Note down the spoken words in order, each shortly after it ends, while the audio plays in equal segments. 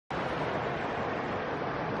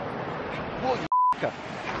go.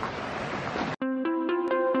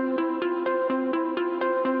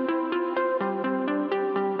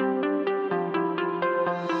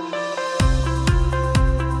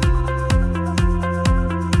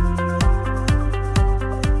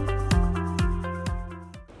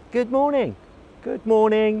 Good morning, good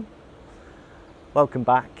morning. Welcome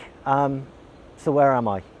back. So where am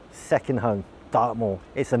I? Second home, Dartmoor.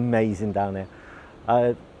 It's amazing down there.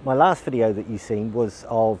 My last video that you've seen was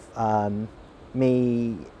of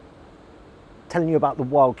me telling you about the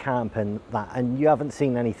wild camp and that, and you haven't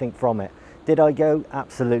seen anything from it. Did I go?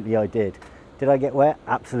 Absolutely I did. Did I get wet?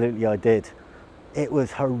 Absolutely I did. It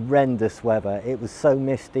was horrendous weather. It was so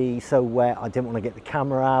misty, so wet. I didn't want to get the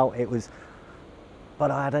camera out. But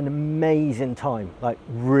I had an amazing time, like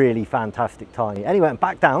really fantastic time. Anyway, I'm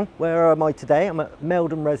back down. Where am I today? I'm at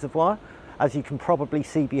Meldon Reservoir, as you can probably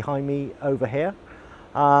see behind me over here.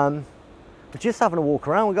 We're just having a walk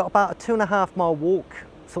around. We've got about a 2.5 mile walk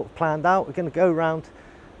sort of planned out. We're going to go around,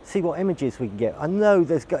 see what images we can get. I know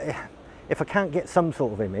if I can't get some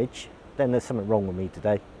sort of image, then there's something wrong with me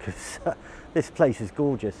today, because this place is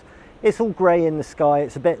gorgeous. It's all grey in the sky.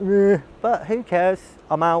 It's a bit, but who cares?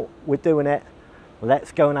 I'm out. We're doing it.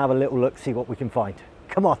 Let's go and have a little look, see what we can find.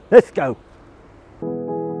 Come on, let's go.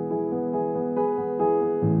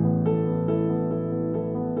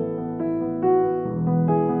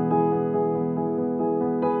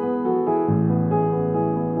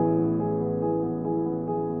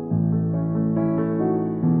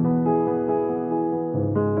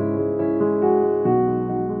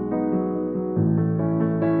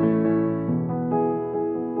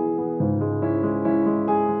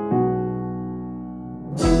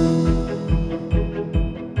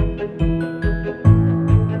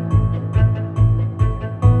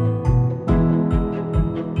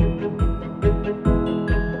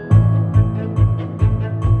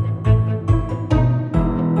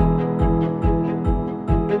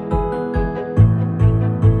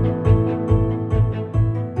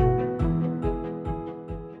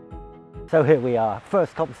 So here we are,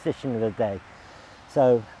 first competition of the day.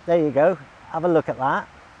 So there you go, have a look at that.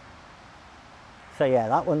 So yeah,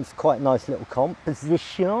 that one's quite a nice little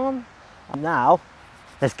composition. And now,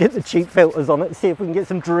 let's get the cheap filters on it and see if we can get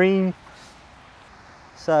some dream.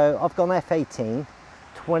 So I've gone F18,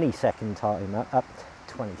 20-second timer,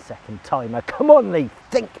 20-second timer. Come on Lee,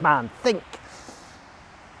 think man, think.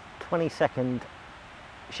 20-second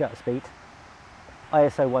shutter speed,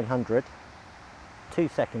 ISO 100,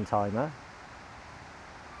 2-second timer.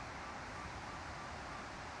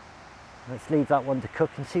 Let's leave that one to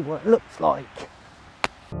cook and see what it looks like.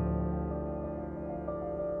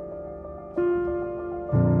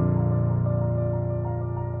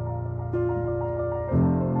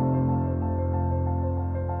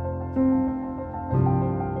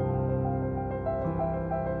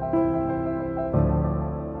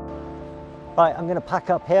 Right, I'm going to pack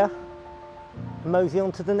up here. Mosey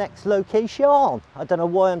on to the next location. I don't know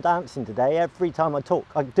why I'm dancing today. Every time I talk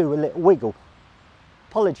I do a little wiggle.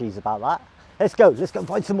 Apologies about that. Let's go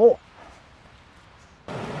find some more.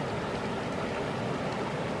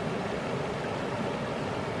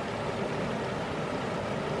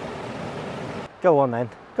 Go on then,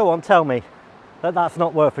 go on, tell me that that's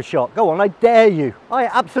not worth a shot. Go on, I dare you. I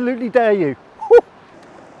absolutely dare you. Woo!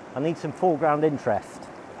 I need some foreground interest.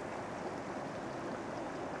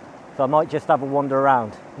 So I might just have a wander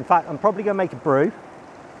around. In fact, I'm probably going to make a brew,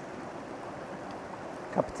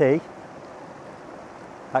 cup of tea,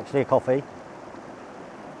 actually a coffee,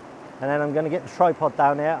 and then I'm going to get the tripod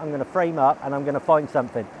down here, I'm going to frame up and I'm going to find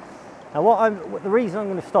something. Now the reason I'm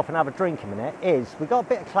going to stop and have a drink a minute is we've got a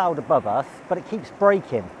bit of cloud above us, but it keeps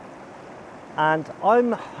breaking. And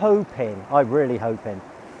I'm really hoping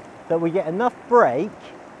that we get enough break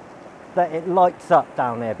that it lights up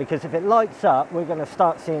down there, because if it lights up we're going to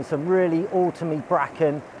start seeing some really autumny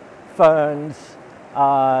bracken, ferns,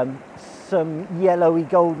 some yellowy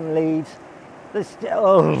golden leaves. It's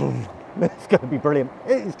going to be brilliant.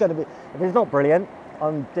 It's going to be, if it's not brilliant,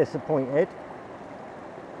 I'm disappointed.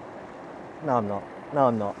 No I'm not, no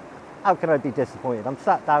I'm not. How can I be disappointed? I'm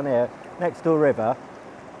sat down here next to a river.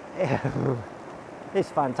 It's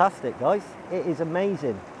fantastic guys, it is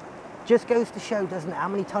amazing. Just goes to show, doesn't it? How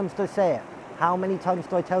many times do I say it? How many times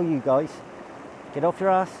do I tell you guys? Get off your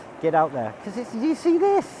ass, get out there. Because you see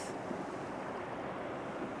this?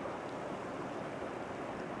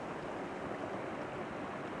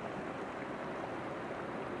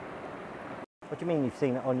 What do you mean you've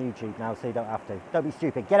seen it on YouTube now, so you don't have to? Don't be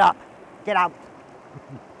stupid, get up, get out.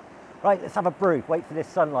 Right, let's have a brew. Wait for this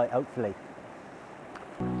sunlight, hopefully.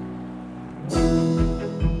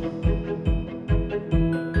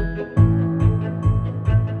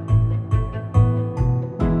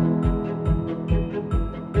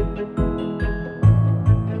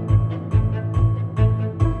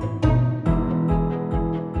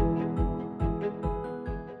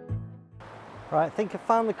 Right, I think I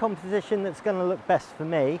found the composition that's going to look best for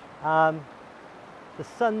me. The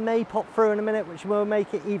sun may pop through in a minute, which will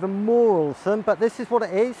make it even more awesome, but this is what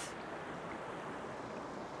it is.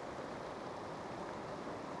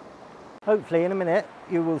 Hopefully in a minute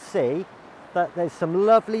you will see that there's some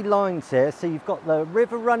lovely lines here. So you've got the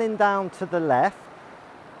river running down to the left,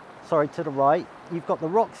 sorry, to the right. You've got the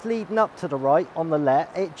rocks leading up to the right on the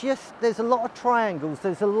left. There's a lot of triangles,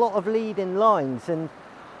 there's a lot of leading lines, and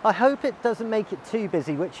I hope it doesn't make it too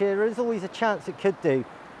busy, which there is always a chance it could do,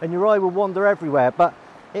 and your eye will wander everywhere, but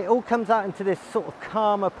it all comes out into this sort of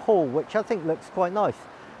calmer pool, which I think looks quite nice.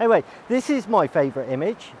 Anyway, this is my favourite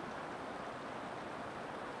image.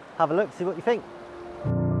 Have a look, see what you think.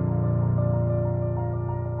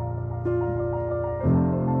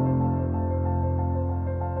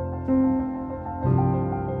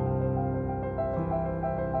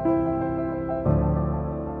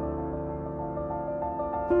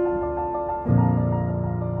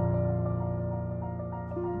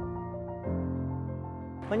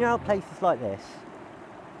 When you're out places like this,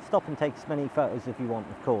 stop and take as many photos as you want,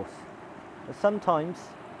 of course, but sometimes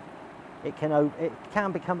it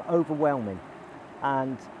can become overwhelming,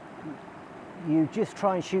 and you just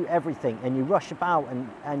try and shoot everything and you rush about,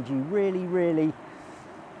 and you really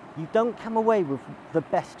you don't come away with the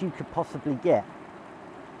best you could possibly get.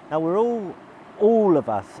 Now all of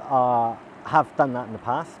us have done that in the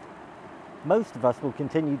past. Most of us will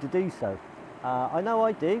continue to do so. I know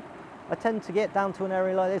I do. I tend to get down to an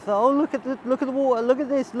area like this. Oh, look at the water, look at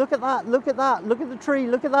this, look at that, look at that, look at the tree,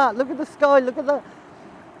 look at that, look at the sky, look at that.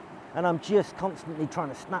 And I'm just constantly trying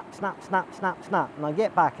to snap, snap, snap, snap, snap. And I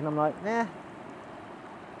get back and I'm like, eh,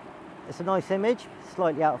 it's a nice image,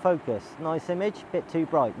 slightly out of focus. Nice image, bit too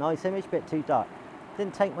bright. Nice image, bit too dark.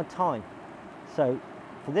 Didn't take my time. So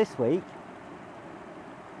for this week,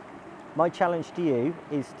 my challenge to you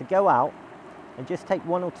is to go out and just take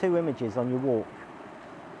 1 or 2 images on your walk.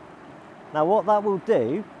 Now what that will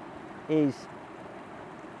do is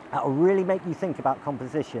that will really make you think about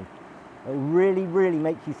composition. It will really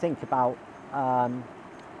make you think about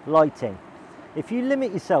lighting. If you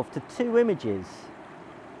limit yourself to 2 images,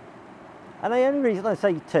 and the only reason I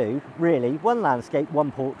say 2, really, 1 landscape,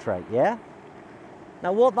 1 portrait, yeah?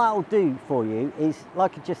 Now what that will do for you is,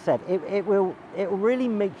 like I just said, it will really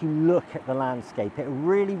make you look at the landscape. It will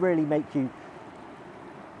really make you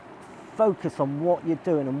focus on what you're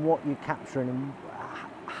doing and what you're capturing and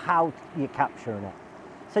how you're capturing it.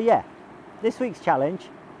 So yeah, this week's challenge,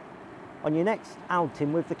 on your next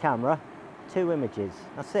outing with the camera, 2 images.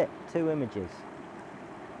 That's it, 2 images.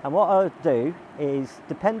 And what I'll do is,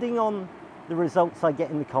 depending on the results I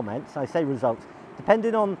get in the comments, I say results,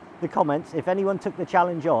 depending on the comments, if anyone took the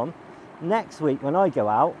challenge on, next week when I go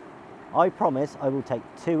out, I promise I will take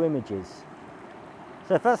 2 images.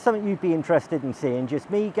 So if that's something you'd be interested in seeing, just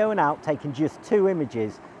me going out taking just 2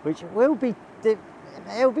 images, which it'll be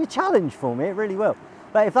a challenge for me, it really will.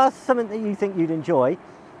 But if that's something that you think you'd enjoy,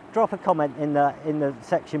 drop a comment in the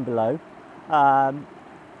section below, and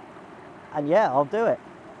yeah, I'll do it.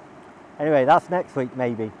 Anyway, that's next week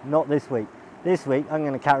maybe, not this week. This week I'm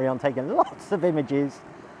going to carry on taking lots of images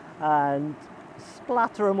and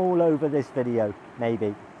splatter them all over this video,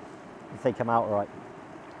 maybe, if they come out right.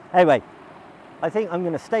 Anyway, I think I'm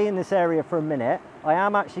going to stay in this area for a minute. I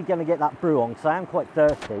am actually going to get that brew on because I am quite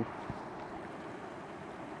thirsty.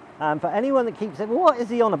 And for anyone that keeps saying, well, what is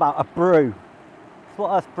he on about, a brew? It's what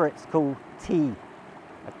us Brits call tea.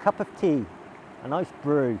 A cup of tea, a nice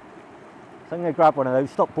brew. So I'm going to grab one of those,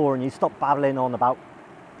 stop boring you, stop babbling on about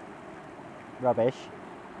rubbish,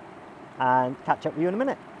 and catch up with you in a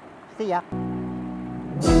minute. See ya.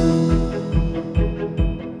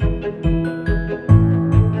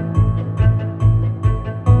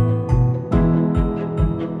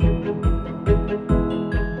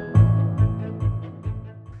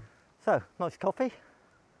 So, nice coffee,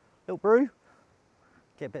 little brew,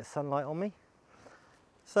 get a bit of sunlight on me.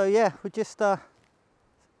 So yeah, we're just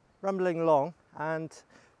rumbling along, and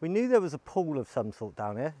we knew there was a pool of some sort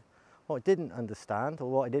down here. What I didn't understand, or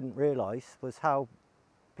what I didn't realise, was how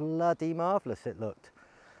bloody marvellous it looked.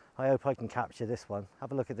 I hope I can capture this one.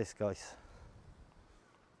 Have a look at this, guys.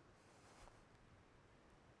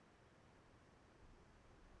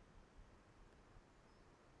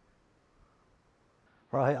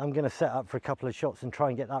 Right, I'm going to set up for a couple of shots and try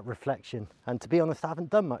and get that reflection. And to be honest, I haven't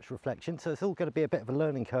done much reflection, so it's all going to be a bit of a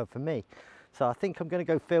learning curve for me. So I think I'm going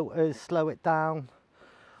to go filters, slow it down.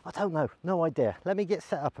 I don't know, no idea. Let me get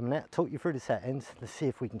set up a minute, talk you through the settings. Let's see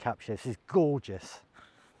if we can capture this. This is gorgeous.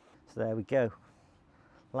 So there we go.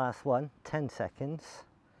 Last one, 10 seconds.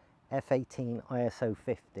 F18 ISO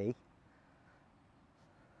 50.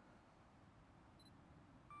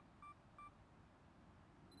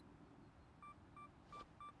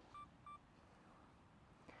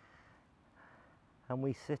 and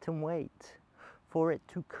we sit and wait for it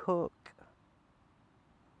to cook.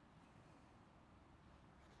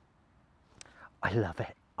 I love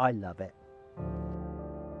it. I love it.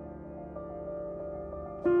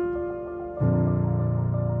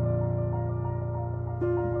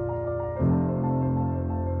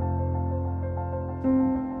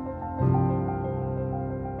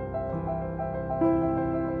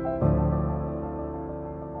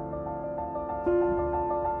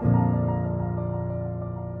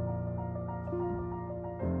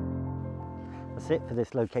 That's it for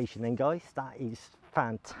this location then, guys. That is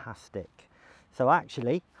fantastic. So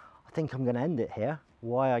actually, I think I'm going to end it here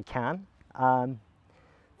while I can.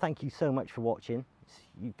 Thank you so much for watching.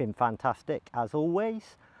 You've been fantastic as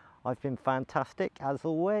always. I've been fantastic as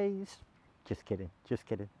always. Just kidding, just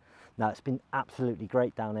kidding. No, it's been absolutely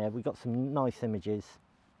great down there. We've got some nice images.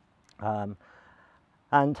 And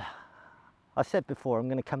I said before, I'm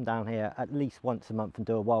going to come down here at least once a month and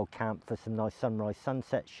do a wild camp for some nice sunrise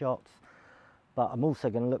sunset shots. But I'm also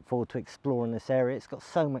going to look forward to exploring this area. It's got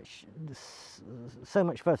so much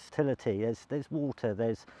versatility. There's water,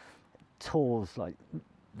 there's tors, like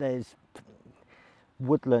there's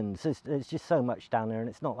woodlands. There's just so much down there, and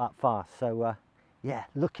it's not that far. So yeah,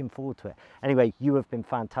 looking forward to it. Anyway, you have been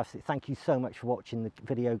fantastic. Thank you so much for watching the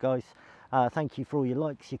video, guys. Thank you for all your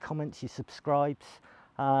likes, your comments, your subscribes.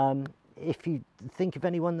 If you think of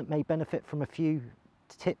anyone that may benefit from a few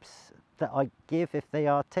tips that I give, if they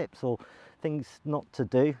are tips or things not to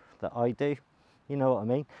do that I do, you know what I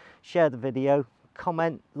mean, share the video,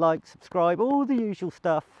 comment, like, subscribe, all the usual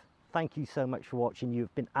stuff. Thank you so much for watching.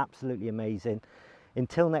 You've been absolutely amazing.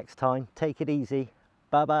 Until next time, take it easy.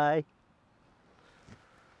 Bye bye.